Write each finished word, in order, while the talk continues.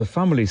The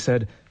family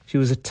said she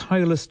was a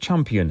tireless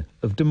champion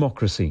of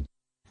democracy.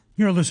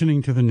 You're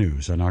listening to the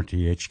news on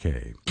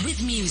RTHK.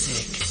 With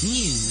music,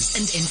 news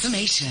and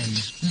information,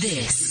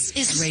 this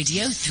is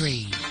Radio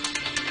 3.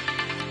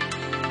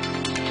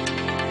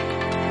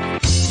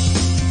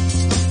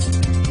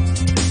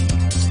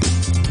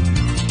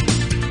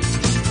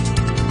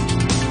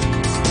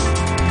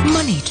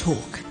 Money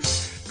Talk.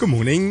 Good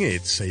morning,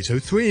 it's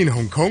 8:03 in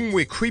Hong Kong.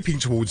 We're creeping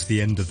towards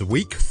the end of the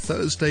week,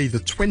 Thursday the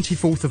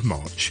 24th of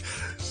March.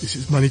 This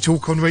is Money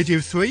Talk on Radio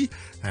 3,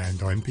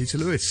 and I'm Peter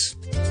Lewis.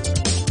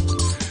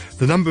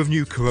 The number of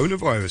new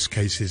coronavirus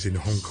cases in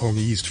Hong Kong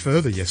eased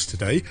further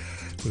yesterday,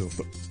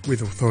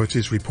 with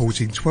authorities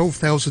reporting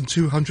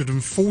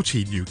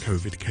 12,240 new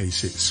COVID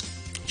cases.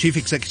 Chief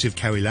Executive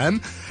Carrie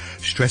Lam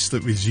stressed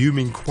that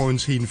resuming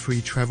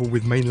quarantine-free travel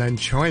with mainland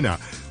China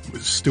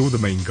was still the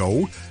main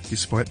goal,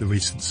 despite the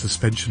recent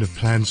suspension of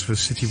plans for a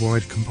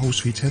citywide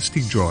compulsory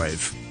testing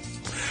drive.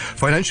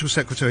 Financial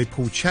Secretary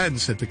Paul Chan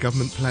said the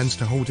government plans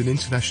to hold an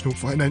international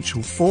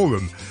financial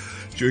forum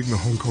during the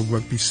Hong Kong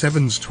Rugby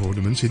Sevens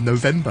tournament in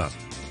November.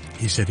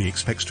 He said he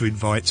expects to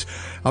invite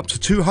up to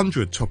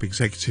 200 top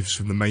executives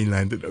from the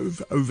mainland and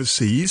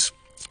overseas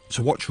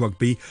to watch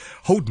rugby,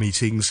 hold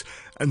meetings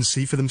and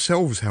see for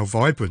themselves how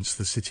vibrant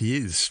the city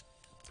is.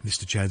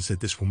 Mr. Chan said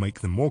this will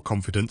make them more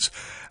confident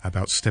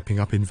about stepping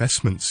up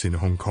investments in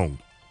Hong Kong.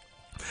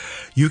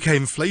 UK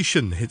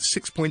inflation hit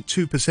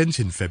 6.2%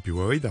 in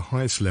February, the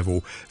highest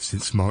level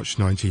since March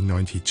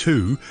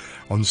 1992,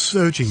 on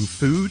surging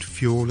food,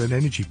 fuel and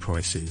energy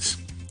prices.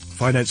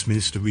 Finance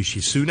Minister Rishi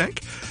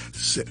Sunak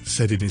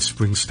said in his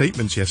spring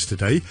statement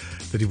yesterday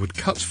that he would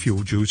cut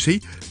fuel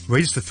duty,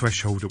 raise the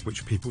threshold at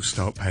which people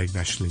start paying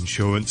national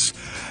insurance,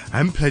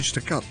 and pledge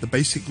to cut the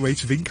basic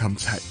rate of income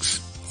tax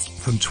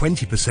from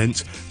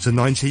 20% to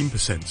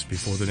 19%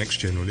 before the next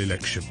general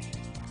election.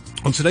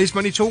 On today's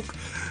Money Talk,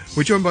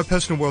 we're joined by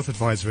personal wealth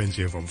advisor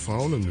Enzio von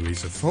Pfahl and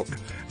Louisa Fock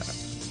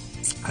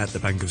at the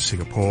Bank of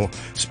Singapore.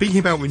 Speaking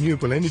about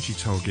renewable energy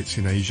targets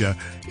in Asia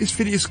is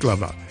Phineas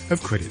Glover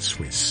of Credit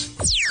Suisse.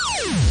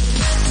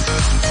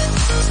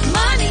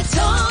 Money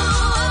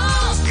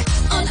Talk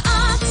on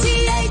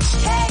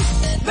RTHK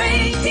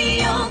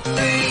Radio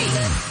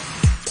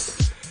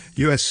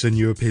 3. US and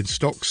European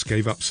stocks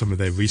gave up some of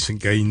their recent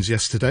gains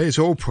yesterday as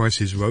oil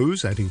prices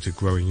rose, adding to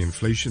growing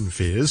inflation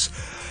fears.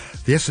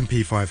 The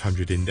S&P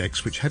 500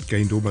 index, which had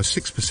gained almost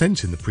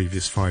 6% in the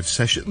previous 5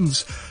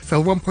 sessions,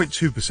 fell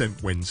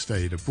 1.2%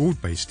 Wednesday in a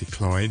broad-based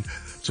decline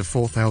to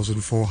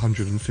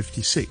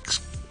 4,456.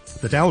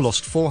 The Dow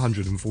lost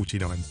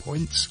 449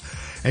 points,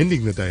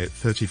 ending the day at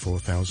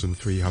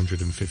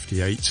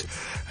 34,358,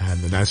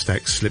 and the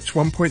Nasdaq slipped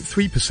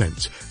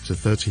 1.3% to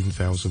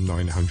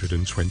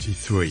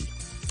 13,923.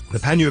 The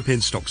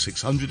Pan-European Stock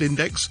 600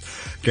 index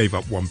gave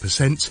up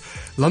 1%.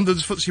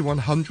 London's FTSE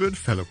 100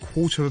 fell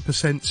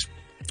 0.25%.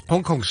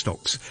 Hong Kong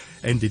stocks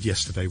ended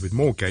yesterday with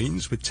more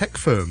gains, with tech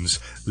firms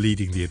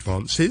leading the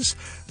advances.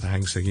 The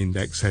Hang Seng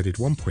Index added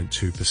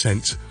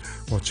 1.2%,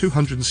 or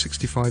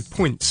 265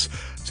 points,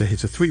 to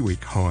hit a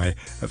 3-week high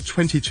of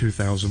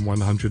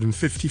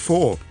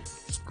 22,154.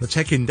 The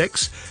tech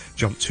index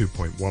jumped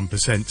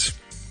 2.1%.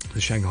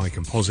 The Shanghai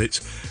Composite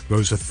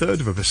rose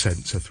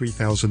 0.33% to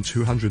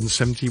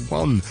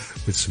 3,271,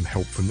 with some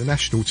help from the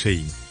national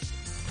team.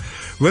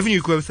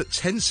 Revenue growth at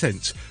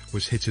Tencent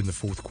was hit in the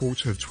fourth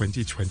quarter of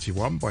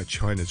 2021 by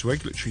China's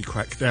regulatory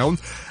crackdown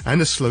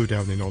and a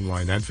slowdown in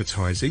online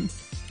advertising.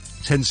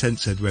 Tencent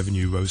said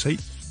revenue rose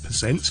 8%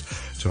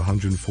 to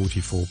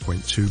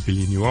 144.2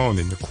 billion yuan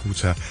in the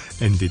quarter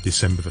ended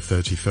December the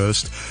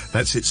 31st.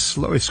 That's its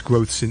slowest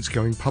growth since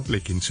going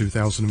public in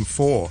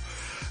 2004.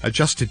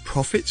 Adjusted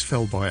profits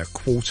fell by a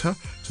quarter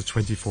to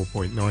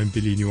 24.9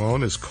 billion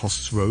yuan as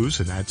costs rose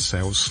and ad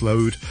sales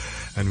slowed,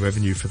 and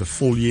revenue for the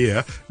full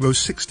year rose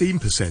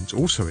 16%,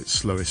 also its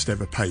slowest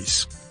ever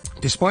pace.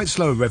 Despite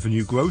slower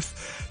revenue growth,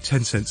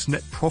 Tencent's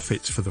net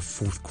profit for the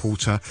fourth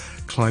quarter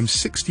climbed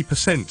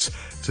 60%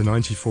 to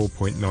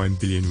 94.9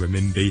 billion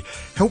renminbi,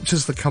 helped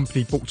as the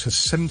company booked a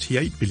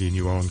 78 billion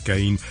yuan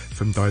gain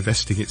from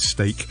divesting its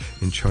stake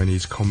in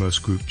Chinese commerce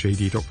group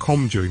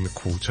JD.com during the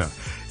quarter.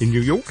 In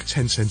New York,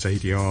 Tencent's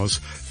ADRs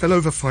fell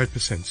over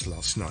 5%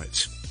 last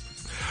night.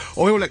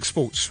 Oil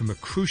exports from a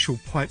crucial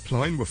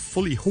pipeline were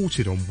fully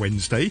halted on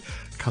Wednesday,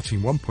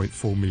 cutting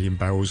 1.4 million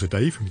barrels a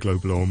day from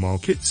global oil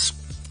markets.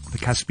 The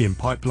Caspian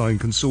Pipeline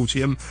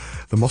Consortium,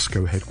 the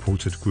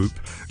Moscow-headquartered group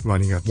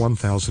running a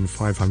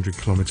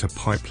 1,500-kilometre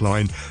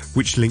pipeline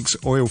which links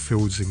oil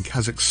fields in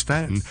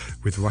Kazakhstan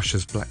with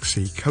Russia's Black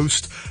Sea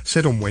coast,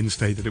 said on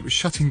Wednesday that it was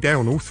shutting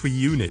down all 3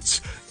 units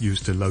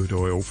used to load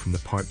oil from the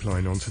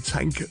pipeline onto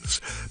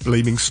tankers,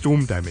 blaming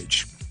storm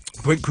damage.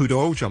 Brent crude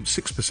oil jumped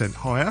 6%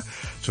 higher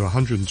to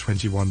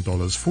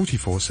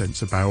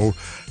 $121.44 a barrel,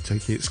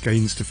 taking its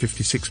gains to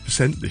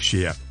 56% this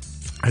year.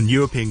 And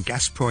European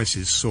gas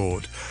prices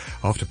soared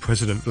after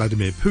President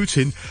Vladimir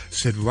Putin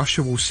said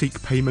Russia will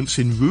seek payments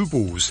in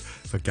rubles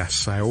for gas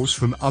sales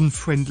from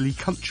unfriendly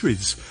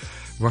countries.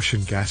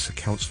 Russian gas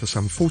accounts for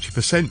some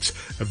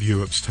 40% of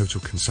Europe's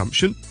total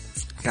consumption.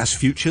 Gas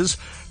futures,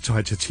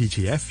 tied to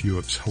TTF,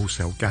 Europe's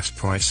wholesale gas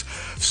price,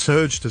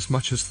 surged as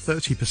much as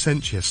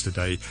 30%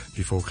 yesterday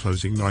before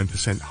closing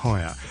 9%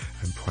 higher,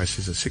 and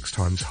prices are 6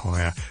 times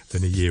higher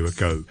than a year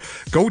ago.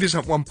 Gold is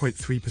up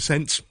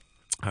 1.3%.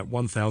 At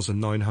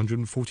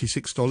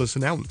 $1,946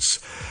 an ounce.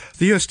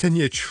 The US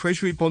 10-year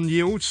Treasury bond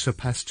yield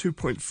surpassed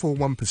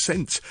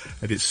 2.41%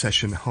 at its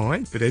session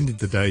high, but ended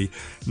the day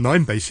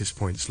 9 basis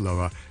points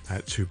lower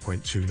at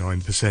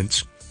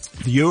 2.29%.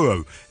 The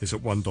euro is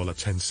at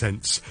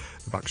 $1.10.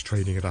 The buck's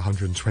trading at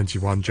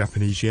 121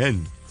 Japanese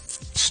yen.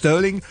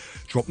 Sterling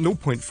dropped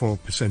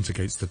 0.4%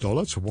 against the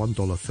dollar to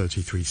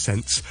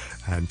 $1.33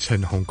 and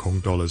 10 Hong Kong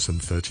dollars and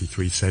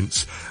 33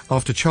 cents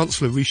after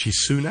Chancellor Rishi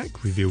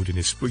Sunak revealed in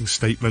his spring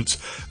statement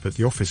that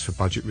the Office for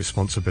Budget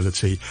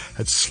Responsibility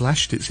had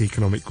slashed its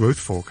economic growth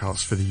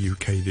forecast for the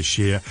UK this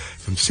year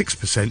from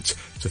 6%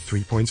 to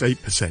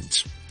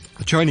 3.8%.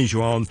 The Chinese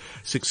yuan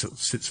sits at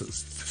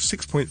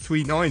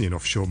 6.39 in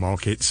offshore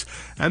markets,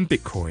 and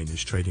Bitcoin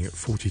is trading at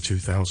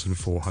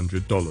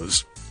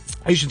 $42,400.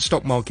 Asian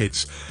stock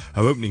markets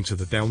are opening to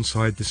the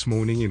downside this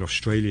morning. In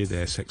Australia, the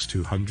ASX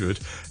 200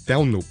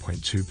 down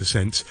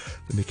 0.2%,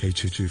 the Nikkei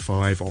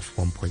 225 off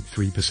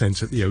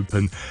 1.3% at the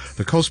open,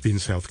 the Kospi in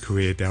South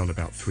Korea down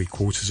about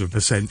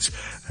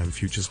 0.75%, and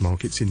futures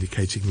markets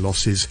indicating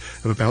losses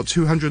of about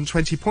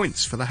 220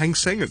 points for the Hang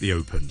Seng at the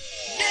open.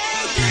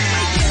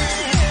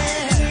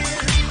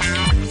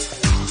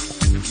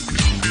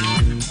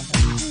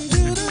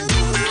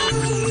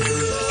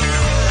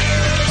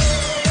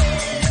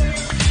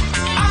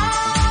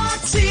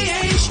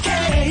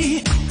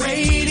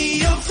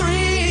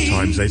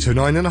 Time's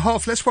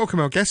 8:09.5. Let's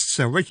welcome our guests,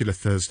 our regular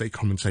Thursday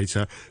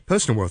commentator,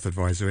 personal wealth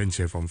advisor,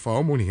 Enzio von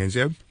Pfeil. Morning,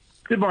 Enzio.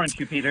 Good morning to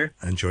you, Peter.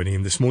 And joining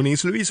him this morning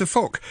is Louisa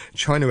Fock,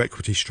 China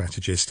equity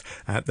strategist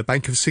at the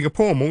Bank of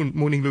Singapore.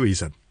 Morning,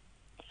 Louisa.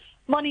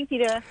 Morning,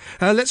 Peter.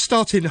 Let's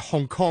start in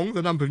Hong Kong.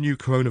 The number of new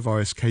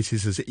coronavirus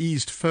cases has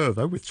eased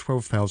further with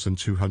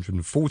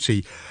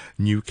 12,240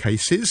 new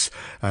cases.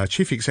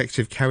 Chief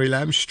Executive Carrie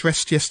Lam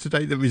stressed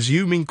yesterday that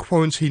resuming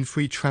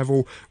quarantine-free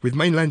travel with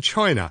mainland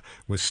China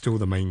was still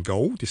the main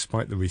goal,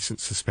 despite the recent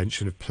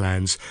suspension of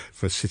plans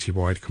for a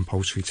citywide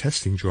compulsory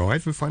testing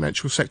drive. And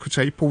Financial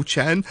Secretary Paul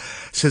Chan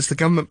says the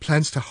government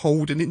plans to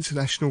hold an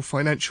international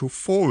financial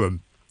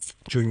forum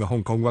during the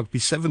Hong Kong Rugby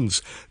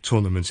Sevens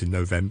tournament in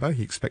November.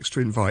 He expects to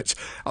invite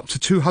up to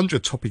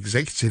 200 top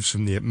executives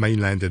from the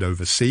mainland and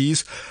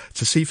overseas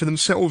to see for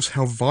themselves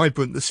how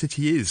vibrant the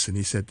city is, and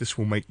he said this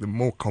will make them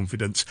more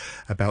confident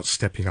about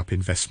stepping up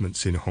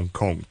investments in Hong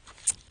Kong.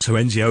 So,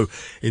 Enzio,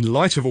 in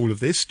light of all of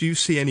this, do you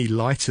see any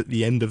light at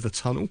the end of the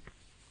tunnel?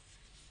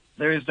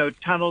 There is no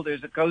tunnel,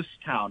 there's a ghost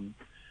town.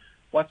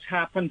 What's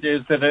happened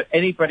is that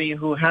anybody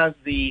who has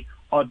the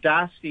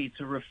audacity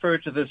to refer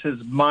to this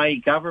as my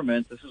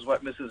government, this is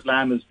what Mrs.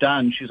 Lam has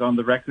done. She's on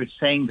the record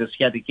saying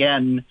this yet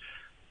again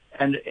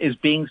and is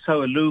being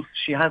so aloof.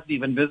 She hasn't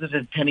even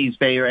visited Penny's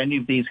Bay or any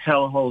of these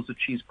hellholes that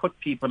she's put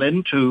people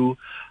into,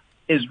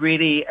 is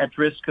really at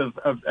risk of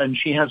and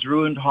she has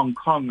ruined Hong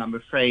Kong, I'm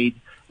afraid,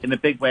 in a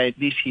big way. At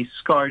least she's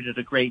scarred it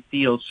a great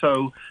deal.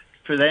 So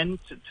for them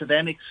to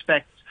then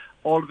expect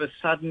all of a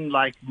sudden,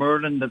 like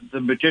Merlin,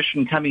 the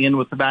magician, coming in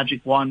with the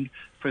magic wand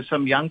for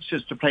some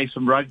youngsters to play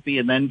some rugby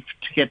and then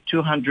to get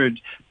 200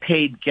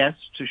 paid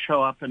guests to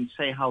show up and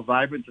say how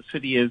vibrant the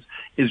city is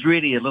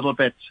really a little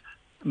bit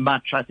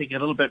much. I think a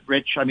little bit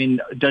rich. I mean,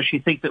 does she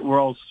think that we're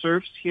all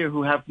serfs here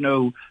who have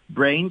no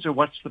brains, or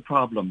what's the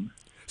problem?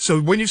 So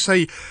when you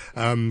say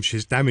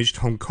she's damaged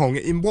Hong Kong,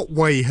 in what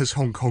way has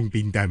Hong Kong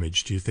been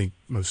damaged, do you think,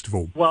 most of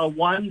all? Well,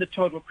 one, the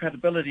total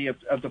credibility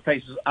of the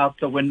place is out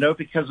the window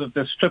because of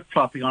the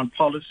flip-flopping on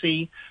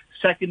policy.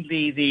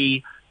 Secondly,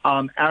 the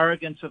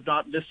arrogance of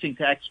not listening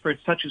to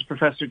experts such as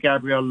Professor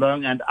Gabrielle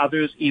Leung and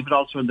others, even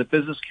also in the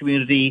business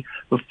community,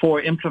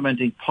 before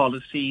implementing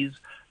policies.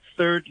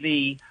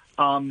 Thirdly,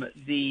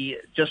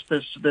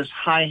 this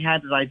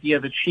high-handed idea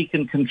that she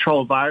can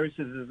control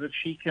viruses, as if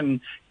she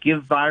can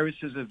give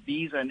viruses a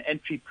visa, an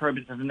entry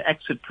permit, and an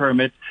exit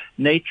permit.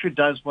 Nature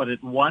does what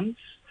it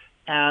wants,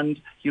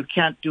 and you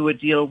can't do a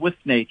deal with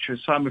nature.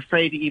 So I'm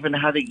afraid even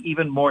having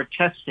even more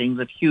testing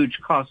at huge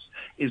costs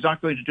is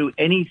not going to do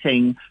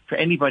anything for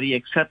anybody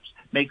except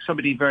make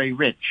somebody very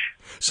rich.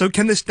 So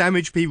can this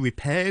damage be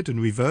repaired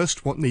and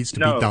reversed? What needs to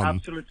be done? No,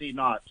 absolutely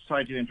not.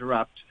 Sorry to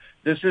interrupt.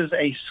 This is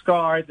a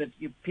scar that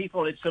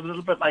it's a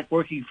little bit like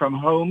working from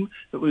home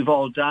that we've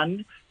all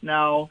done.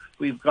 Now,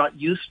 we've got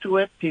used to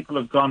it. People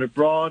have gone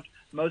abroad.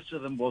 Most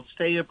of them will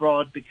stay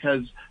abroad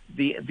because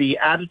the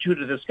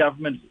attitude of this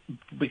government,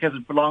 because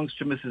it belongs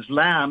to Mrs.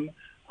 Lam,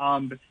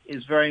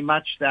 is very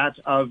much that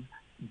of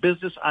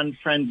business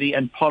unfriendly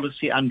and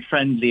policy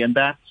unfriendly. And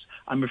that's,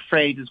 I'm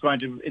afraid,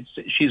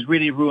 she's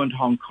really ruined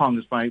Hong Kong,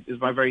 is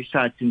my very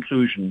sad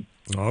conclusion.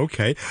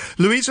 Okay.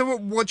 Louisa,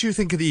 what do you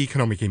think of the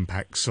economic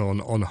impacts on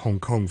Hong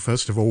Kong?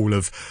 First of all,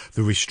 of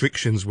the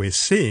restrictions we're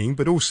seeing,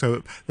 but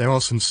also there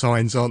are some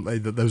signs, aren't they,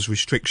 that those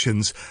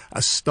restrictions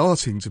are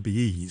starting to be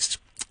eased.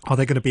 Are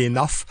they going to be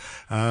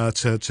enough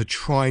to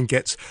try and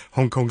get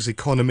Hong Kong's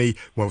economy?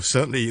 Well,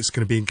 certainly it's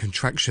going to be in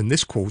contraction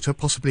this quarter,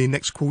 possibly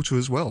next quarter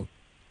as well.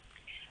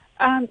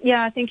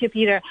 Yeah, thank you,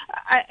 Peter.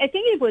 I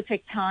think it will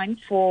take time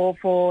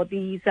for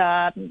these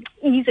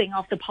easing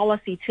of the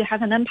policy to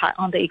have an impact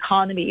on the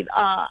economy.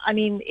 I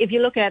mean, if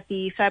you look at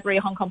the February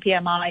Hong Kong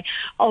PMI,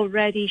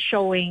 already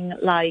showing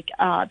like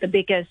the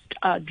biggest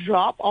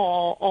drop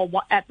or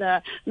at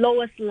the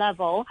lowest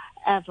level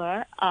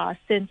ever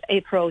since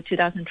April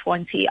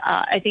 2020.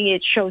 I think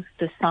it shows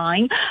the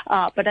sign.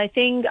 But I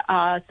think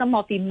some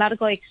of the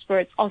medical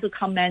experts also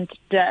comment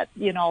that,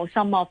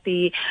 some of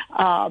the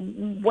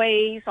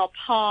ways or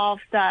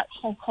paths that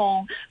Hong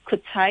Kong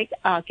could take,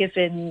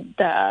 given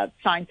the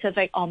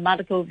scientific or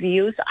medical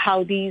views,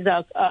 how these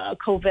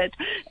COVID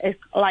is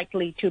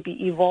likely to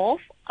be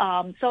evolved.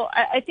 So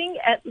I think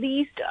at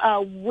least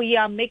we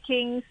are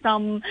making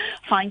some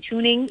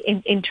fine-tuning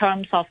in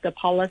terms of the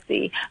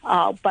policy.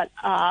 But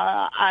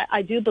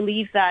I do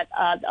believe that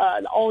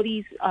all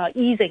these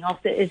easing of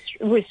the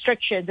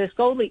restrictions is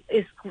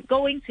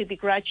going to be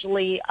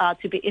gradually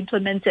to be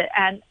implemented,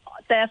 and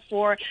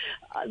therefore,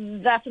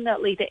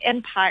 definitely the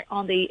impact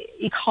on the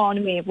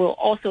economy will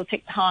also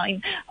take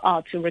time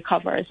to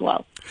recover as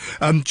well.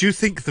 Do you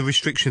think the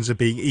restrictions are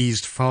being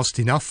eased fast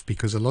enough?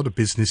 Because a lot of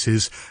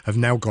businesses have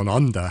now gone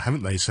under,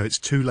 haven't they? So it's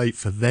too late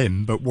for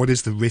them. But what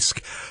is the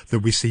risk that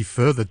we see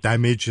further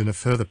damage and a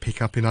further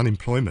pickup in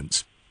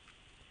unemployment?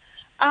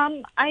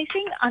 I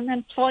think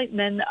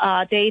unemployment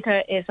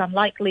data is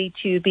unlikely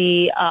to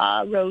be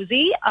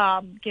rosy,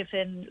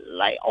 given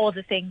like all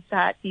the things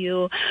that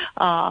you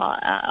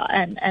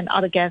and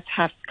other guests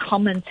have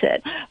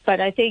commented.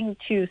 But I think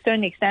to a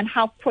certain extent,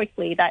 how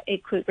quickly that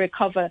it could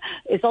recover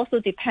is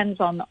also depends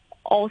on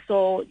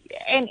also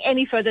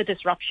any further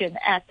disruption,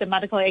 as the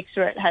medical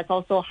expert has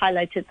also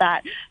highlighted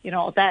that,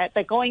 that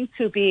they're going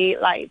to be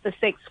like the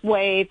sixth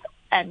wave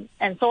and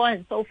so on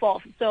and so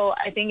forth. So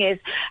I think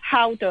it's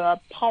how the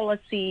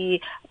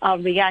policy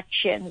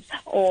reactions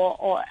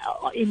or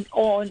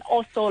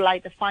also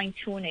like the fine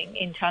tuning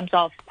in terms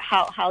of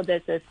how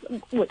this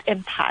would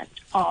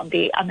impact on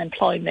the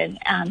unemployment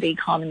and the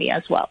economy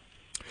as well.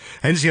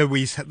 Enzio,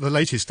 the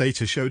latest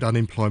data showed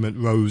unemployment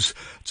rose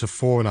to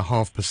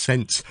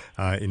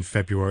 4.5% in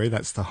February.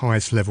 That's the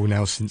highest level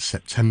now since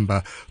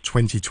September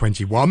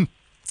 2021.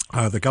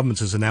 The government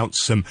has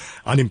announced some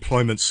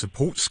unemployment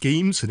support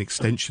schemes, an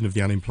extension of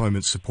the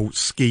unemployment support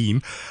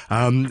scheme.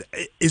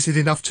 Is it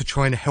enough to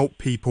try and help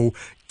people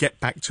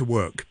get back to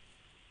work?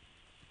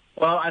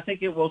 Well, I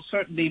think it will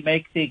certainly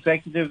make the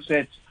executives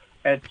at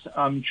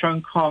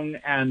Cheung Kong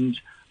and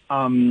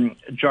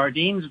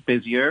Jardines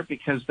busier,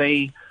 because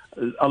a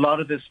lot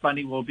of this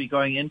money will be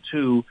going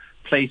into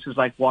places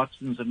like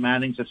Watson's and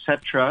Manning's,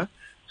 etc.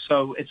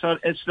 So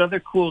it's another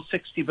cool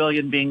 60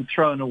 billion being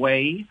thrown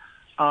away.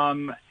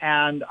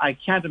 And I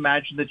can't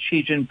imagine that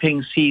Xi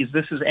Jinping sees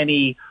this as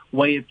any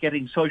way of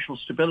getting social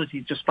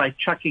stability just by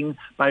shutting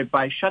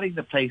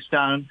the place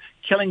down,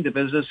 killing the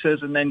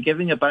businesses, and then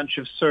giving a bunch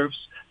of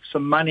serfs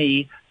some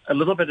money, a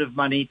little bit of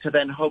money, to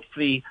then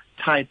hopefully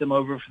tide them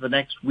over for the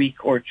next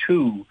week or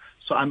two.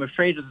 So I'm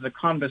afraid as an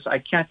economist, I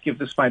can't give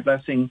this my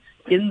blessing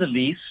in the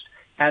least.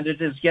 And it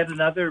is yet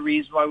another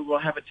reason why we will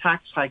have a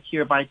tax hike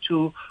here by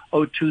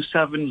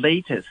 2027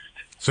 latest.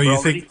 So We're you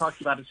already think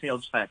talking about a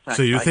sales tax?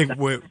 So you think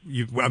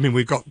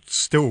we've got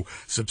still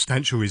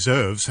substantial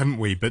reserves, haven't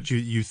we? But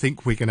you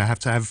think we're going to have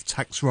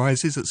tax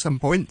rises at some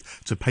point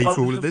to pay for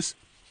all of this?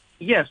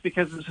 Yes,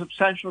 because the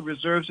substantial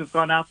reserves have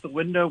gone out the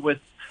window with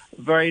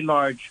very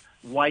large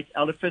white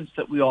elephants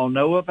that we all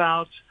know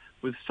about,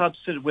 with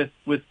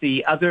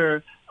the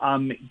other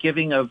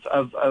giving of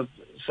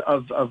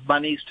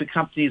monies to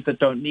companies that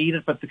don't need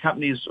it, but the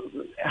companies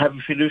have a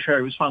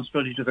fiduciary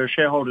responsibility to their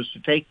shareholders to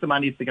take the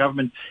money if the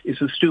government is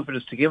so stupid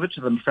as to give it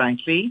to them,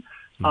 frankly.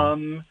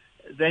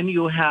 Then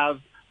you have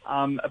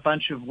a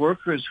bunch of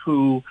workers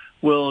who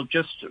will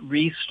just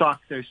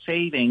restock their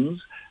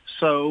savings.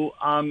 So,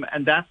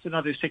 and that's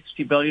another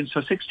 60 billion.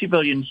 So 60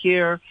 billion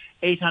here,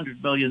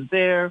 800 million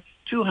there,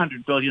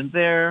 200 billion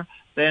there.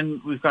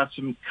 Then we've got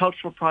some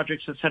cultural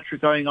projects, etc.,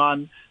 going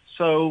on.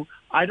 So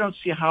I don't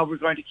see how we're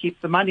going to keep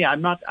the money. I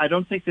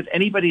don't think that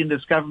anybody in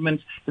this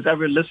government has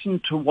ever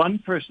listened to one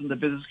person in the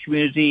business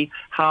community,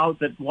 how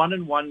that 1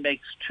 and 1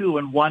 makes 2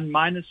 and 1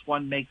 minus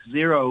 1 makes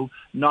 0,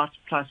 not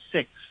plus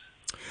 6.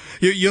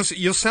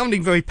 You're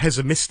sounding very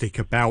pessimistic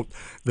about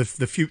the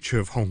future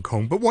of Hong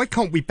Kong, but why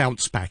can't we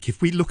bounce back?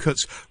 If we look at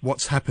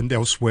what's happened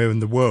elsewhere in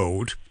the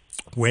world,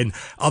 when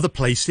other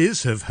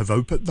places have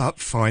opened up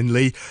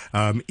finally,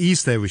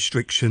 eased their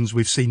restrictions,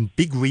 we've seen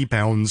big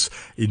rebounds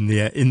in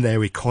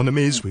their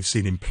economies. We've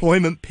seen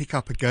employment pick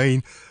up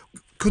again.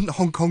 Couldn't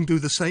Hong Kong do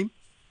the same?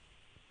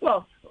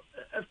 Well,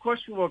 of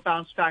course we will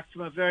bounce back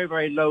from a very,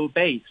 very low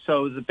base.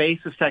 So the base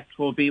effect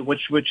will be,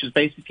 which is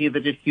basically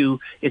that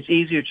it's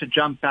easier to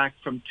jump back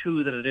from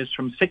 2 than it is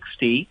from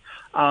 60.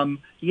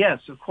 Yes,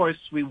 of course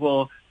we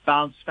will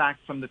bounce back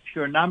from the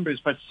pure numbers,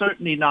 but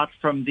certainly not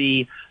from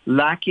the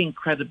lacking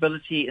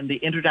credibility in the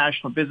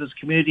international business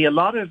community. A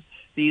lot of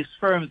these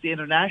firms, the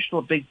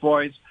international big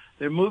boys,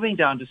 They're moving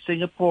down to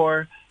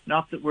Singapore.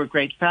 Not that we're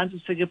great fans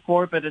of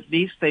Singapore, but at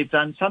least they've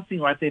done something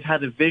right. They've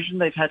had a vision.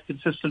 They've had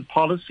consistent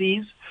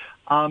policies.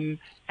 And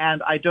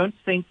I don't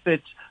think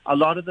that a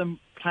lot of them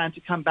plan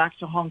to come back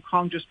to Hong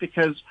Kong just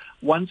because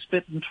once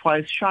bitten,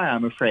 twice shy,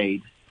 I'm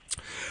afraid.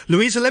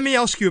 Louisa, let me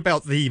ask you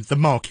about the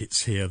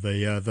markets here,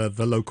 the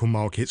local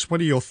markets. What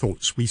are your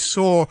thoughts? We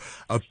saw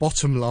a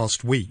bottom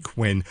last week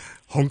when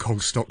Hong Kong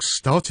stocks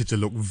started to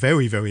look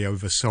very, very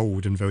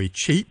oversold and very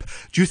cheap.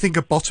 Do you think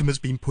a bottom has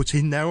been put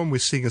in now and we're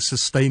seeing a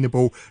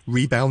sustainable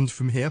rebound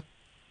from here?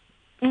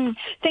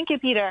 Thank you,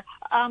 Peter.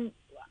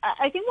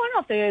 I think one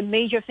of the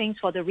major things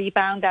for the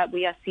rebound that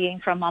we are seeing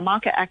from a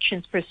market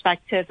actions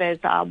perspective is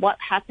what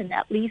happened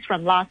at least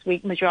from last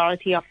week.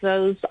 Majority of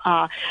those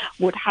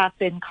would have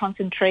been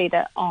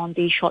concentrated on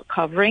the short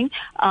covering.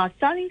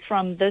 Starting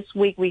from this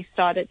week, we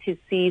started to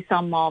see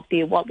some of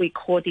the what we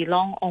call the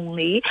long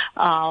only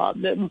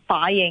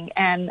buying,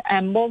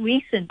 and more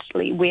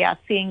recently we are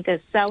seeing the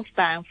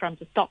southbound from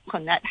the Stock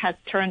Connect has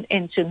turned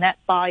into net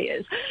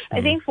buyers. I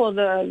think for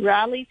the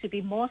rally to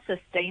be more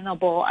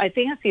sustainable, I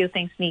think a few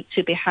things need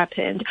to be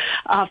happened.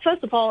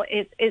 First of all,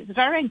 it's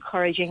very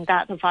encouraging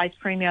that the Vice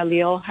Premier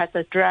Liu has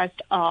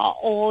addressed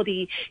all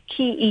the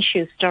key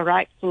issues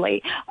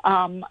directly.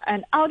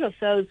 And out of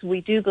those,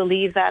 we do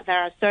believe that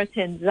there are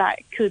certain that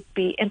could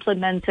be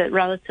implemented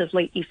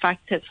relatively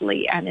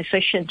effectively and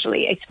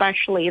efficiently,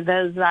 especially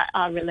those that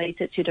are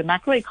related to the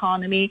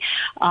macroeconomy,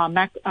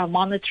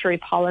 monetary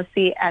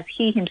policy, as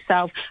he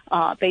himself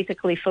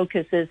basically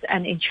focuses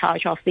and in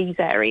charge of these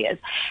areas.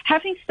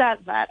 Having said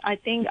that, I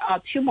think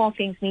two more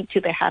things need to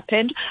be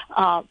happened.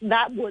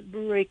 That would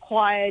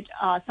require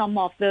some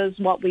of those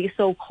what we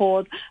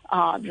so-called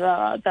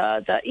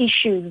the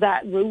issues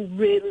that will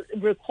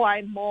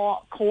require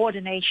more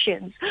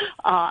coordinations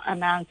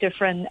among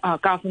different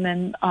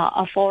government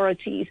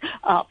authorities.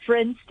 For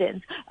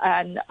instance,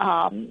 and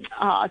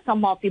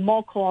some of the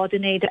more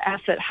coordinated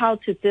effort how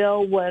to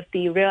deal with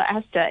the real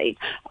estate,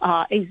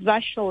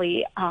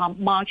 especially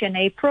March and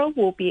April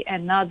will be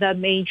another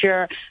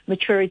major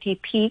maturity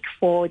peak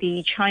for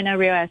the China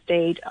real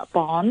estate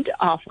bond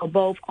for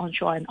both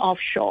onshore and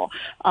offshore.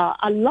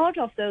 A lot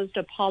of those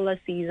the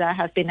policies that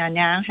have been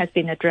announced has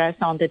been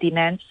addressed on the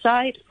demand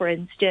side. For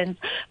instance,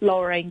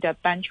 lowering the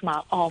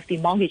benchmark of the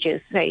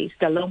mortgages, say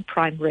the loan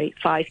prime rate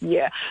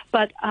 5-year.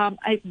 But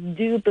I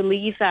do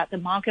believe that the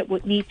market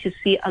would need to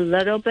see a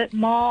little bit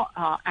more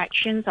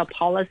actions or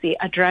policy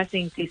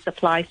addressing the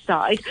supply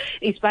side,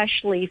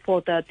 especially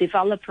for the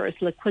developers'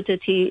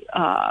 liquidity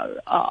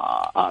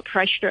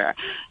pressure.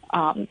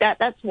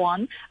 That's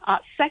one.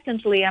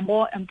 Secondly, and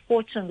more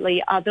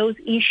importantly, are those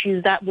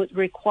issues that would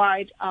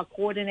require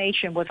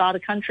coordination with other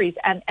countries,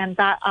 and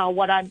that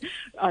what I'm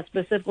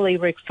specifically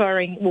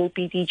referring will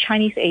be the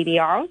Chinese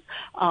ADRs,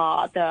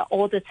 the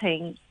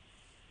auditing,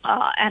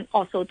 and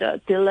also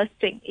the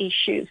delisting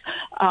issues.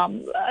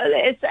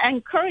 It's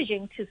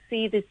encouraging to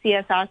see the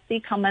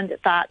CSRC comment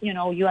that,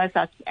 U.S.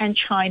 and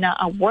China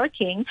are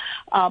working,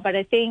 but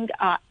I think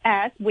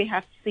as we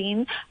have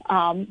seen,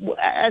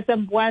 as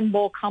and when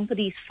more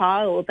companies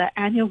file the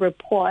annual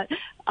report,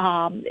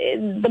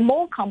 the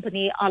more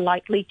companies are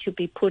likely to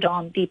be put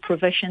on the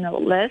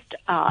provisional list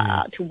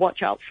to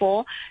watch out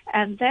for,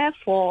 and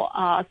therefore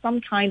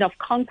some kind of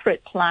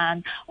concrete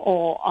plan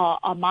or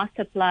a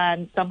master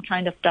plan, some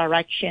kind of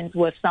directions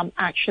with some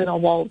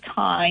actionable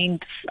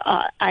timed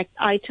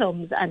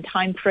items and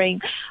time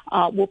frame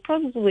will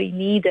probably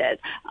needed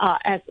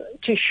as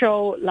to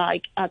show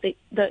like the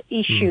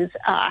issues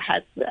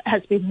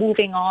has been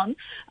moving on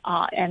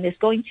and is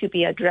going to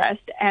be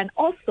addressed, and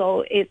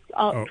also it's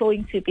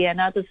going to be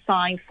another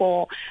sign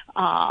for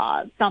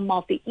some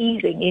of the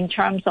easing in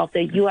terms of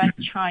the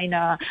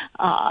U.S.-China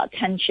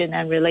tension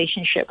and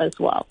relationship as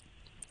well.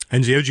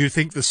 Enzio, do you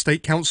think the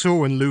State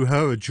Council and Liu He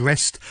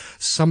addressed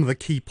some of the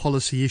key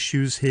policy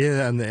issues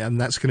here, and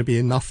that's going to be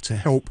enough to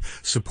help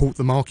support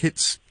the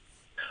markets?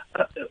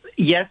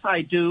 Yes,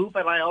 I do,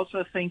 but I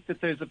also think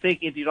that there's a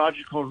big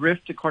ideological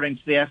rift, according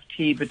to the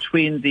FT,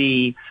 between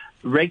the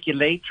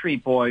regulatory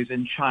boys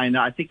in China.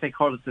 I think they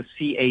call it the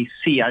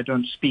CAC. I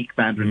don't speak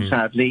Mandarin,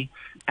 sadly.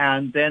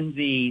 And then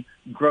the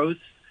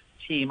growth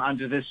team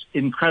under this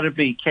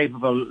incredibly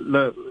capable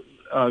Liu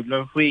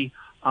Hui.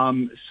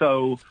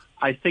 So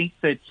I think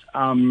that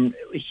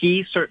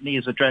he certainly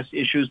has addressed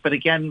issues. But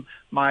again,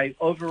 my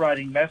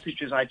overriding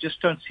message is I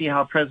just don't see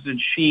how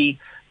President Xi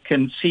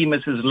can see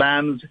Mrs.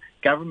 Lam's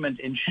government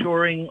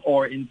ensuring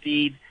or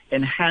indeed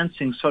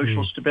enhancing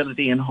social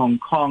stability in Hong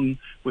Kong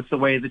with the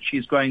way that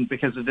she's going,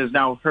 because it is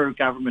now her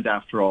government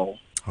after all.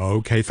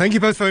 Okay, thank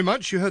you both very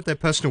much. You heard their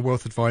personal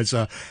wealth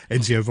advisor,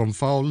 Enzio von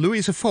Pfahl,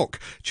 Louisa Fock,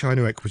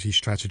 China equity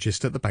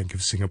strategist at the Bank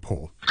of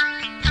Singapore.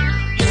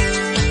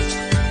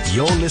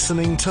 You're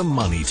listening to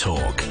Money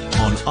Talk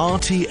on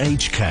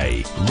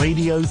RTHK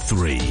Radio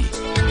 3.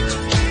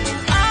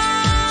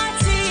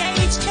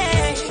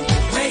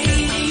 RTHK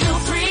Radio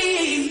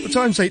 3.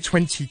 Time's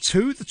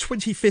 8:22. The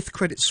 25th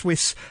Credit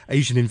Suisse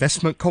Asian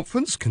Investment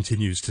Conference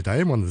continues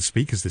today, and one of the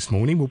speakers this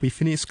morning will be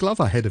Phineas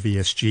Glover, Head of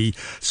ESG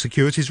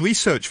Securities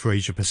Research for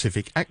Asia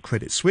Pacific at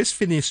Credit Suisse.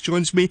 Phineas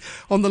joins me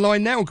on the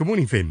line now. Good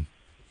morning, Vin.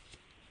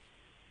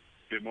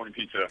 Good morning,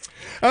 Peter.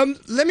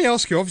 Let me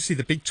ask you, obviously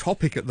the big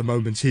topic at the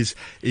moment is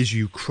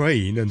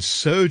Ukraine and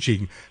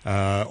surging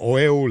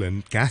oil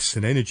and gas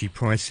and energy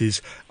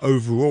prices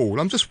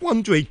overall. I'm just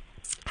wondering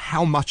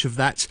how much of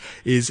that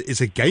is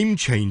a game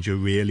changer,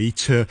 really,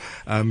 to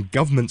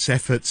government's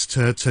efforts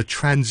to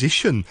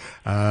transition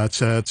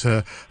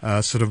to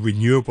sort of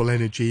renewable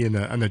energy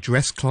and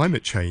address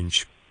climate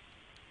change.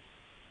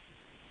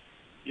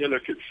 Yeah,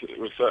 look,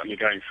 we're certainly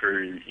going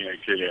through,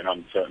 clearly an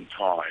uncertain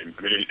time.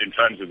 I mean, in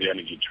terms of the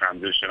energy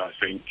transition, I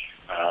think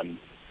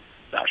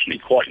it's actually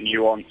quite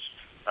nuanced.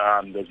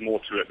 There's more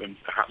to it than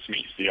perhaps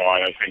meets the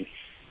eye. I think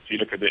if you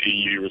look at the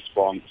EU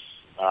response,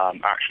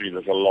 actually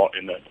there's a lot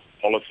in the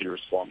policy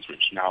response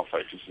which now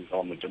focuses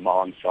on the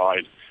demand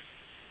side.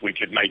 We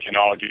could make an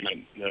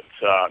argument that,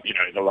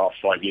 the last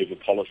 5 years of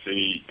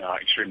policy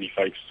extremely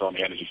focused on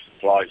the energy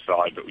supply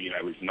side, but,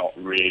 we've not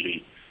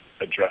really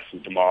address the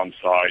demand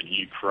side.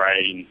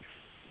 Ukraine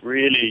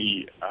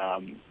really,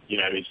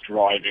 is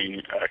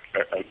driving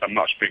a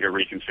much bigger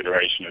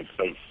reconsideration of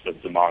the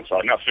demand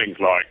side. And that's things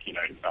like,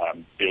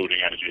 building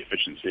energy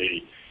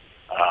efficiency,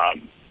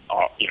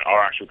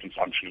 our actual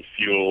consumption of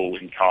fuel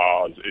in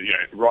cars,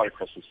 right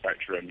across the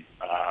spectrum,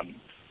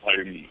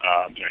 home,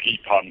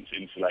 heat pumps,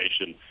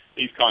 insulation.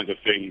 These kinds of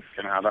things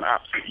can have an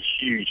absolutely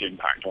huge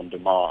impact on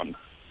demand.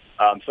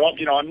 I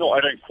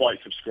don't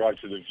quite subscribe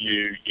to the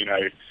view,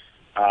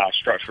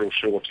 structural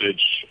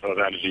shortage of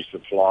energy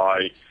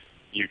supply.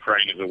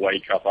 Ukraine is a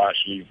wake-up. I'm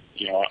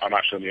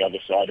actually on the other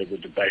side of the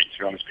debate, to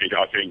be honest, Peter.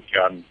 I think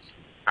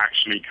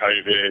actually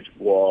COVID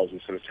was a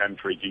sort of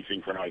temporary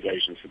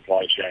desynchronization of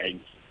supply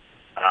chains,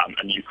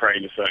 and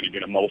Ukraine has certainly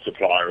been a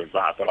multiplier of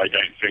that. But I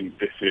don't think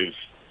this is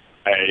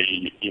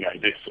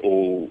this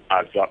all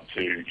adds up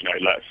to,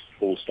 let's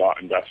all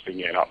start investing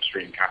in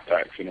upstream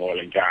capex in oil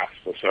and gas.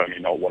 But certainly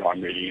not what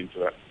I'm reading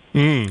into it.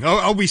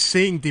 Are we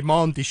seeing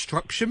demand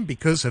destruction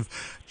because of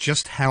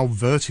just how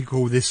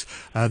vertical this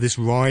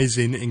rise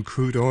in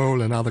crude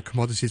oil and other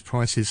commodities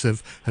prices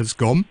has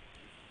gone?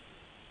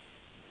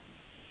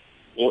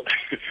 Well,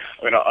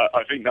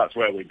 I think that's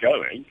where we're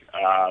going.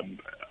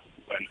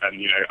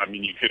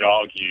 You could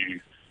argue,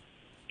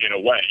 in a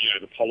way,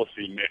 the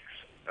policy mix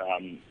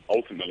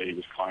ultimately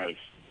was kind of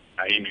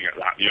aiming at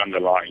that. The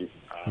underlying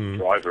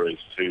driver is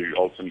to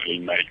ultimately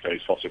make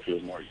those fossil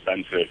fuels more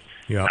expensive.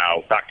 Yeah.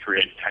 Now, that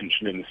creates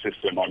tension in the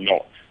system. I'm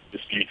not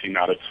disputing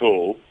that at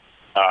all.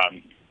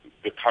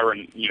 The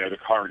current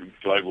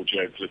global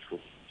geopolitical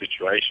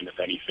situation, if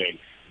anything,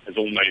 has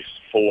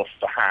almost forced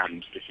the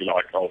hand, if you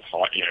like, of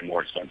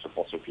more expensive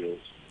fossil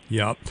fuels.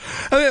 Yeah.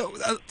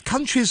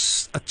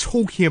 Countries are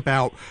talking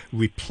about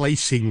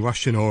replacing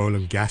Russian oil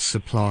and gas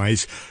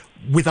supplies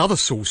with other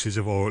sources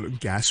of oil and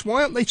gas.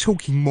 Why aren't they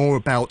talking more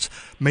about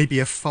maybe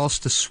a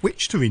faster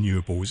switch to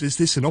renewables? Is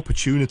this an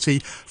opportunity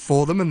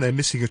for them and they're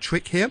missing a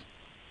trick here?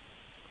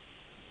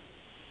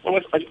 Well,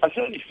 I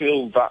certainly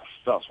feel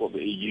that's what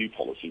the EU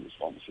policy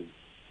response is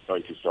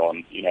focused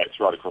on. It's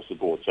right across the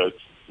board. So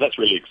let's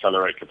really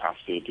accelerate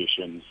capacity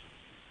additions.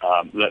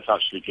 Let's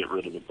actually get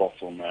rid of the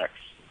bottlenecks.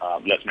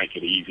 Let's make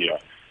it easier.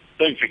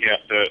 Don't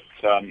forget that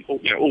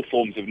all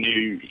forms of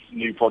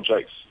new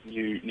projects,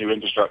 new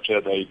infrastructure,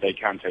 they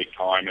can take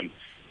time, and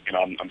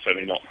I'm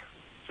certainly not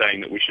saying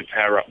that we should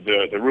tear up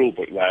the rule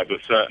book there, but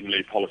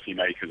certainly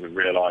policymakers have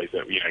realised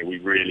that we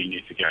really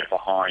need to get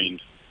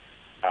behind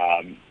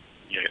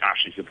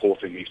actually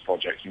supporting these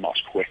projects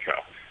much quicker.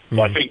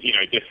 So I think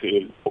this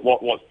is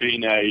what's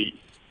been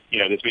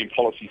there's been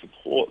policy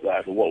support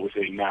there, but what we're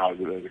seeing now is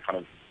that there's a kind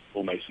of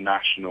almost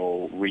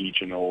national,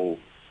 regional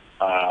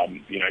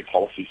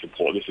policy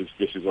support.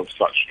 This is of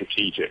such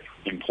strategic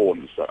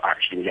importance that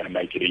actually we're going to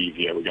make it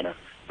easier. We're going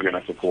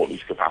to support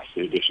these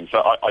capacity additions.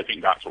 So I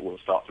think that's what we'll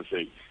start to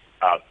see.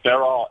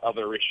 There are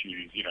other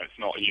issues. It's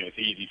not. It's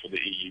easy for the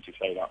EU to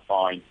say that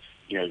fine.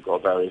 We've got a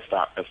very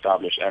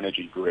established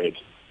energy grid.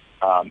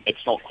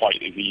 It's not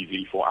quite as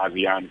easy for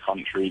ASEAN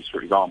countries,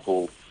 for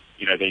example.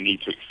 They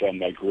need to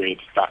extend their grid.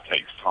 That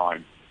takes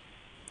time.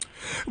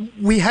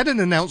 We had an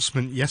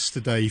announcement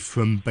yesterday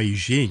from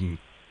Beijing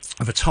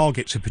of a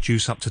target to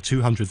produce up to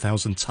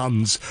 200,000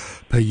 tonnes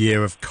per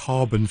year of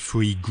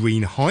carbon-free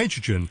green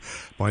hydrogen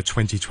by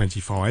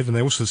 2025. And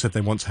they also said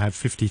they want to have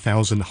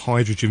 50,000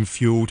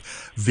 hydrogen-fuelled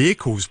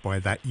vehicles by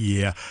that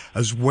year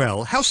as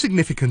well. How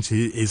significant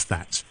is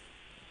that?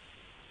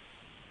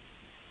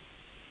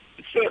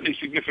 It's certainly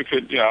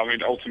significant.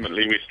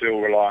 Ultimately, we still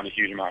rely on a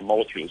huge amount of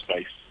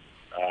molecules-based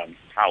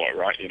power,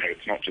 right?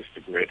 It's not just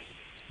the grid.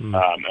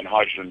 And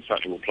hydrogen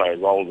certainly will play a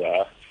role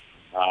there.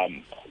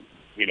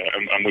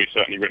 And we've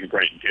certainly written a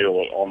great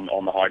deal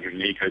on the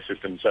hydrogen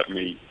ecosystem,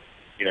 certainly,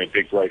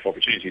 big growth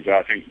opportunities.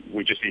 I think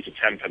we just need to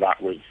temper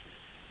that with,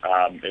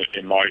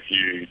 in my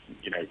view,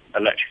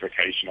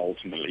 electrification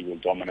ultimately will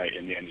dominate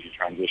in the energy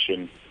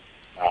transition.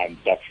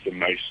 That's the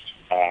most,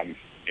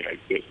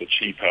 the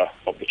cheaper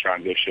of the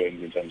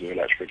transitions in terms of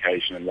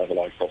electrification and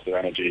levelized cost of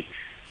energy.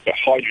 But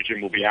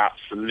hydrogen will be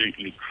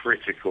absolutely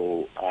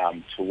critical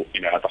to,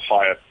 at the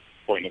higher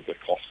point of the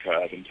cost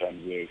curve in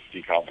terms of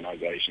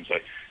decarbonisation. So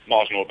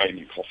marginal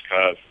abatement cost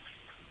curve,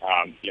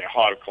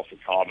 higher cost of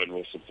carbon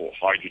will support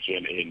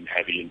hydrogen in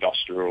heavy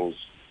industrials.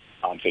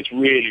 So it's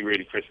really,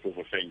 really critical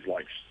for things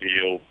like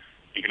steel.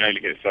 You can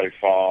only get so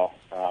far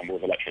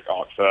with electric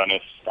arc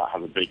furnace. That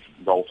has a big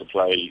role to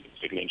play,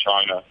 particularly in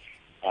China.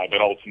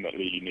 But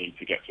ultimately, you need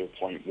to get to a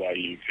point where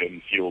you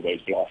can fuel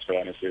those blast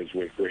furnaces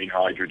with green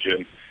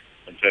hydrogen.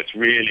 And so it's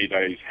really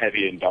those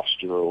heavy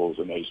industrials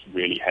and those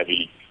really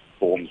heavy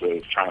forms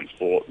of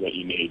transport that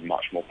you need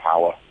much more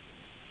power,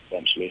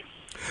 essentially.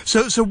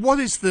 So what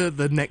is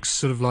the next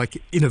sort of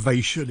like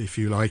innovation, if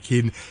you like,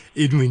 in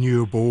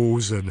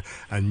renewables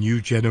and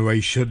new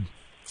generation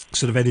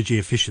sort of energy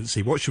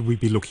efficiency? What should we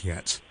be looking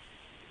at?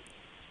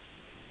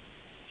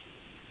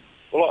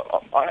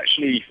 Well, I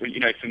actually,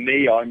 for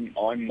me,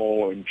 I'm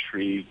more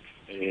intrigued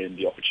in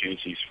the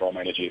opportunities from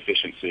energy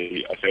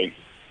efficiency. I think,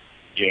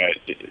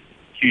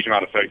 huge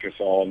amount of focus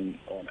on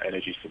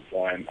energy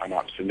supply, and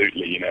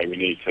absolutely, we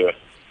need to,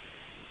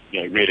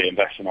 really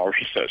invest in our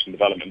research and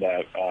development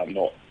there.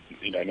 Not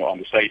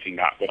understating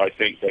that, but I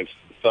think there's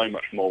so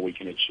much more we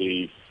can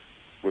achieve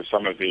with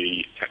some of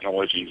the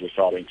technologies we're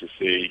starting to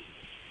see.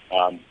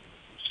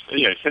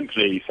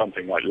 Simply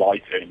something like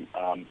lighting,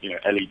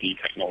 LED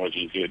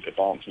technologies, the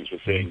advancements we're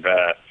seeing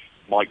there,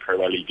 micro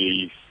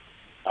LEDs,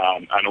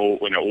 and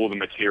all the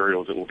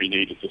materials that will be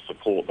needed to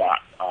support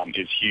that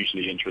is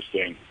hugely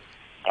interesting.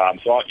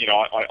 So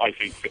I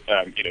think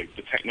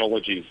the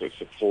technologies that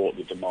support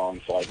the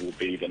demand side will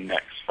be the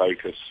next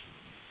focus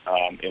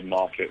in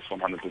markets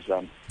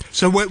 100%.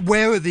 So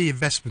where are the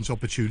investment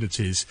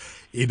opportunities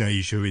in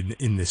Asia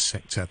in this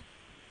sector?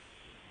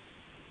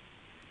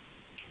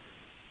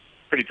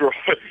 Pretty broad.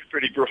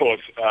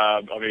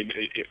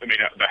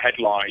 The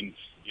headlines,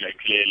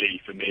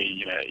 clearly for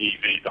me,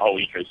 EV, the whole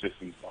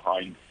ecosystem's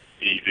behind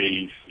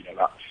EVs.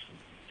 That's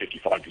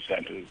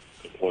 55% of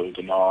oil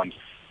demand.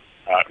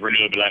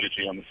 Renewable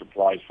energy on the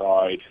supply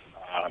side,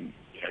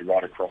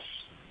 right across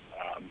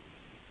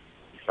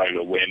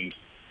solar, wind,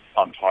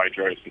 pumped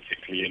hydro is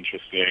particularly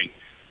interesting.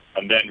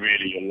 And then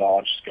really your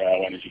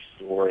large-scale energy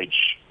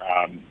storage,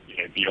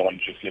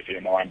 beyond just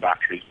lithium-ion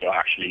batteries, but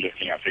actually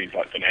looking at things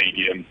like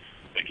vanadium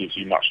that gives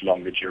you much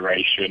longer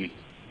duration.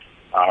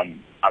 As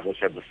I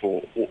said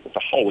before, the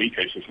whole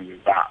ecosystem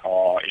of that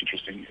are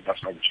interesting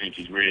investment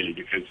opportunities, really,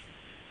 because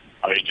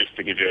just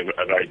to give you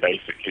a very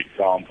basic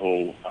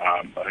example,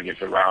 I think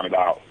it's around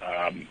about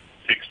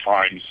 6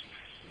 times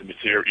the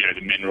material,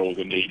 the minerals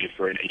are needed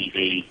for an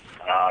EV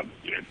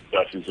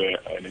versus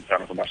an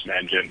internal combustion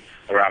engine.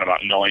 Around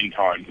about 9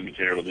 times the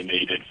materials are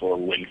needed for a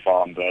wind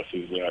farm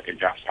versus a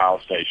gas power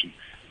station.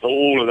 So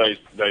all of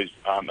those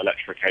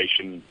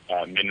electrification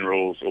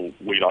minerals, or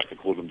we like to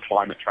call them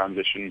climate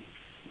transition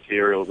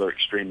materials, are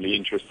extremely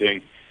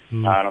interesting.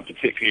 And I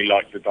particularly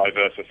like the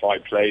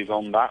diversified plays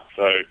on that.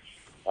 So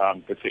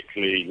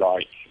particularly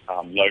like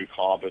low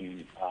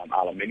carbon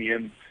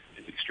aluminium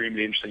is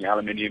extremely interesting.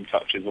 Aluminium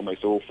touches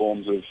almost all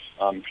forms of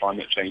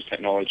climate change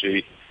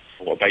technology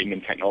or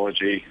abatement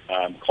technology.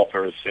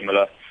 Copper is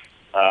similar.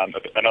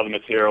 Another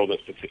material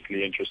that's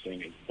particularly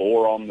interesting is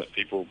boron, that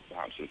people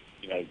perhaps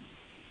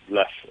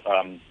less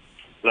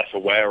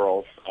aware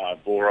of.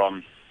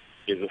 Boron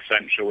is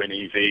essential in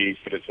EVs,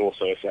 but it's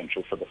also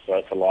essential for the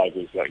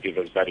fertilizers that give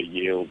us better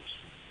yields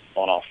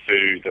on our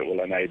food that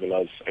will enable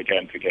us,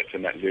 again, to get to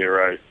net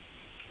zero.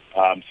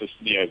 I'm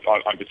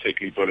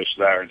particularly bullish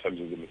there in terms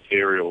of the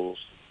materials.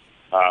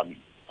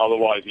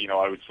 Otherwise,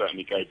 I would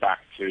certainly go back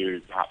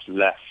to perhaps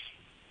less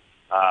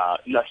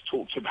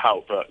talked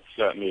about, but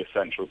certainly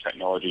essential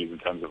technologies in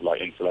terms of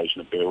like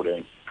insulation of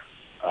buildings,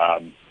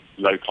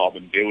 low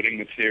carbon building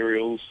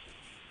materials.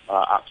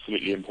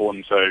 Absolutely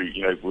important. So,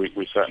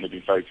 we've certainly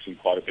been focusing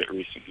quite a bit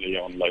recently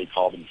on low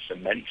carbon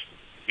cement.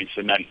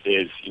 Cement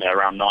is,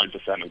 around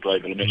 9% of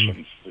global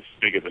emissions. It's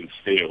bigger than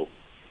steel,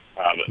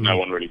 but no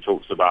one really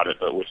talks about it.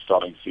 But we're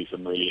starting to see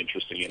some really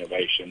interesting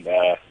innovation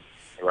there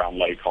around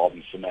low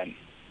carbon cement.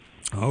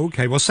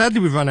 Okay, well, sadly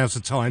we've run out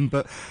of time,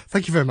 but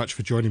thank you very much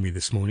for joining me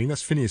this morning.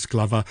 That's Phineas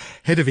Glover,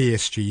 Head of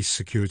ESG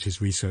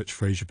Securities Research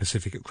for Asia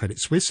Pacific at Credit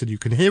Suisse, and you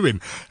can hear him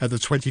at the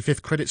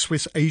 25th Credit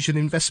Suisse Asian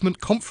Investment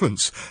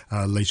Conference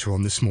later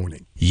on this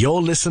morning.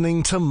 You're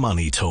listening to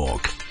Money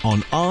Talk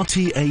on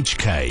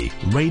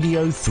RTHK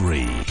Radio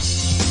 3.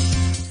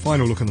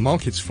 Final look at the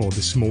markets for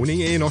this morning.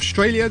 In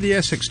Australia, the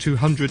ASX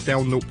 200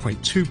 down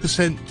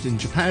 0.2%. In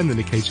Japan, the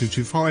Nikkei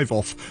 225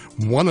 off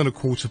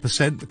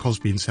 1.25%. The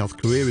Kospi in South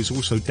Korea is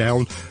also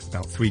down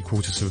about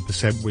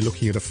 0.75%. We're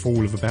looking at a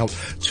fall of about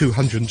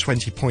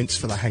 220 points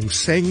for the Hang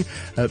Seng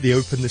at the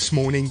open this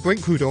morning.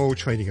 Brent crude oil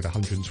trading at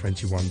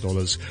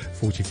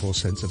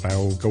 $121.44 a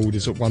barrel. Gold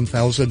is at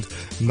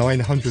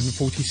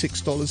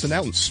 $1,946 an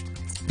ounce.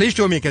 Please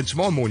join me again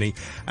tomorrow morning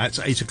at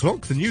 8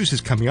 o'clock. The news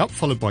is coming up,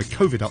 followed by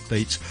COVID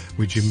updates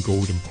with Jim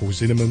Gould and Paul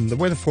Zinnemann. The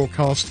weather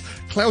forecast,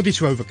 cloudy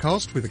to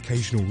overcast with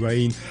occasional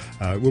rain.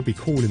 It will be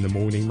cool in the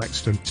morning,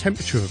 maximum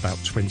temperature of about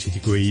 20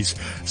 degrees.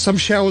 Some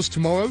showers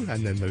tomorrow,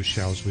 and then those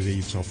showers will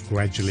ease off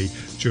gradually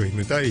during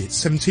the day. It's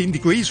 17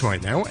 degrees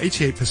right now,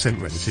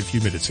 88% relative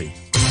humidity.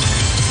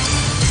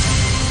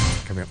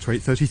 Coming up to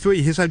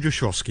 8:33, here's Andrew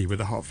Shosky with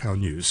the Half-Hour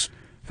News.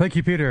 Thank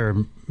you, Peter.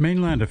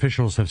 Mainland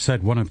officials have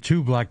said one of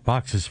two black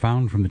boxes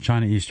found from the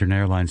China Eastern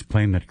Airlines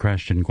plane that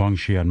crashed in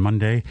Guangxi on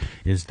Monday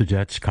is the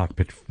jet's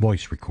cockpit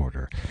voice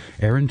recorder.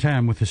 Aaron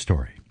Tam with the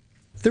story.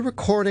 The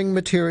recording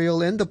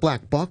material in the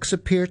black box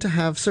appear to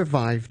have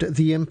survived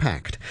the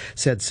impact,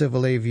 said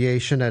Civil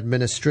Aviation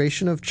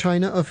Administration of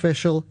China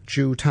official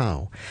Zhu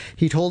Tao.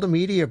 He told a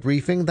media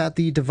briefing that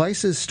the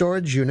device's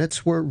storage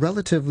units were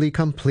relatively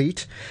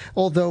complete,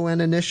 although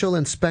an initial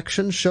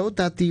inspection showed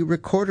that the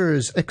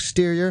recorder's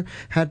exterior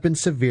had been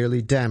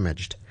severely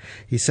damaged.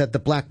 He said the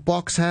black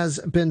box has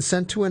been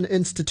sent to an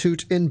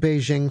institute in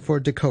Beijing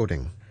for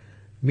decoding.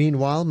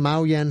 Meanwhile,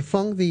 Mao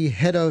Yanfeng, the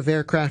head of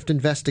aircraft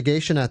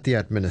investigation at the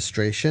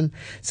administration,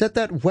 said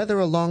that weather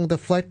along the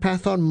flight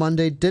path on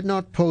Monday did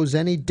not pose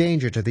any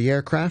danger to the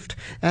aircraft,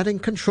 adding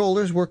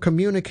controllers were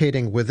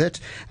communicating with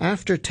it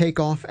after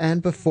takeoff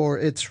and before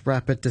its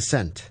rapid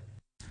descent.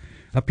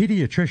 A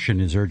pediatrician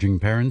is urging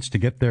parents to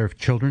get their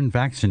children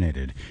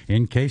vaccinated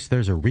in case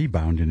there's a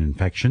rebound in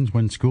infections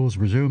when schools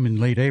resume in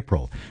late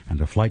April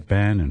and a flight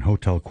ban and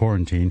hotel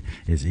quarantine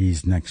is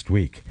eased next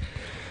week.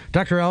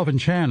 Dr. Alvin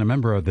Chan, a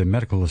member of the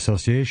Medical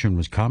Association,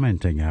 was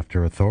commenting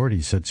after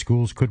authorities said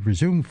schools could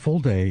resume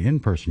full-day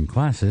in-person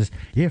classes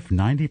if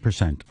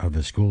 90% of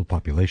the school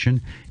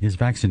population is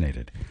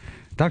vaccinated.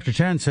 Dr.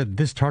 Chan said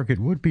this target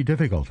would be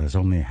difficult as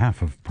only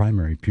half of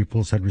primary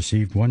pupils had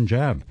received one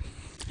jab.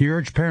 He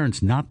urged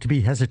parents not to be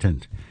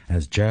hesitant,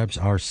 as jabs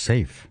are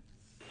safe.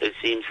 It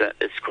seems that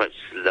it's quite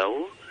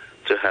slow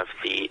to have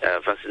the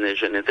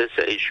vaccination in this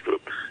age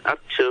group. Up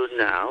till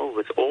now,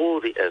 with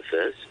all the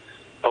efforts,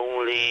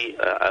 only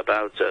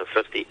about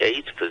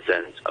 58%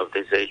 of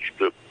this age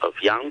group of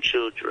young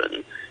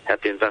children have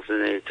been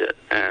vaccinated,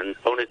 and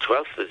only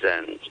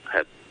 12%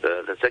 have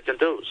the second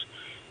dose.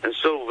 And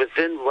so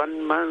within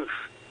 1 month,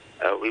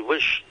 we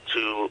wish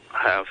to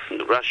have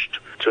rushed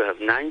to have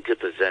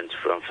 90%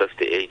 from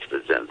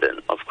 58%. Then,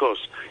 of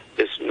course,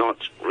 it's not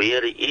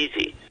really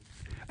easy.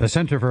 The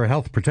Center for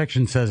Health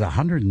Protection says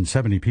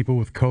 170 people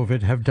with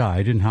COVID have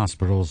died in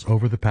hospitals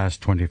over the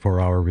past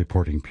 24-hour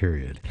reporting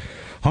period.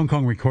 Hong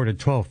Kong recorded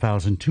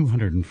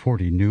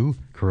 12,240 new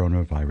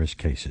coronavirus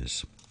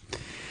cases.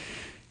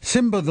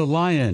 Simba the lion